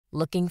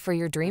Looking for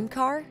your dream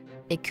car?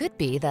 It could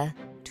be the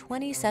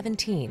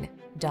 2017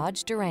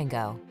 Dodge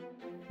Durango.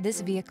 This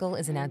vehicle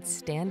is an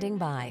outstanding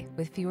buy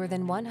with fewer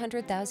than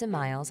 100,000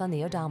 miles on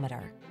the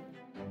odometer.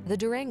 The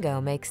Durango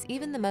makes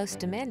even the most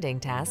demanding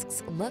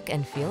tasks look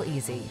and feel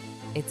easy.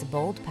 Its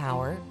bold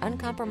power,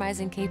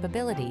 uncompromising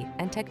capability,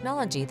 and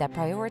technology that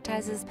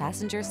prioritizes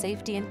passenger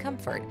safety and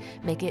comfort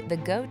make it the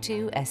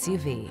go-to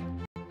SUV.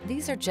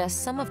 These are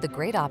just some of the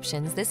great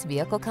options this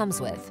vehicle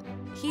comes with: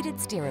 heated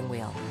steering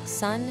wheel,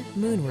 sun,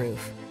 moonroof,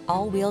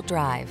 all-wheel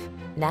drive,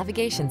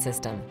 navigation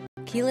system,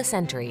 keyless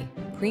entry,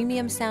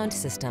 premium sound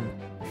system,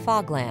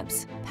 fog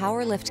lamps,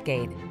 power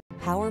liftgate,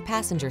 power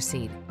passenger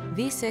seat,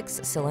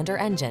 V6 cylinder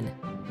engine.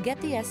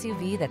 Get the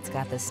SUV that's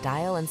got the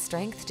style and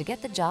strength to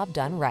get the job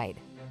done right.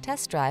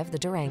 Test drive the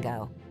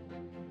Durango.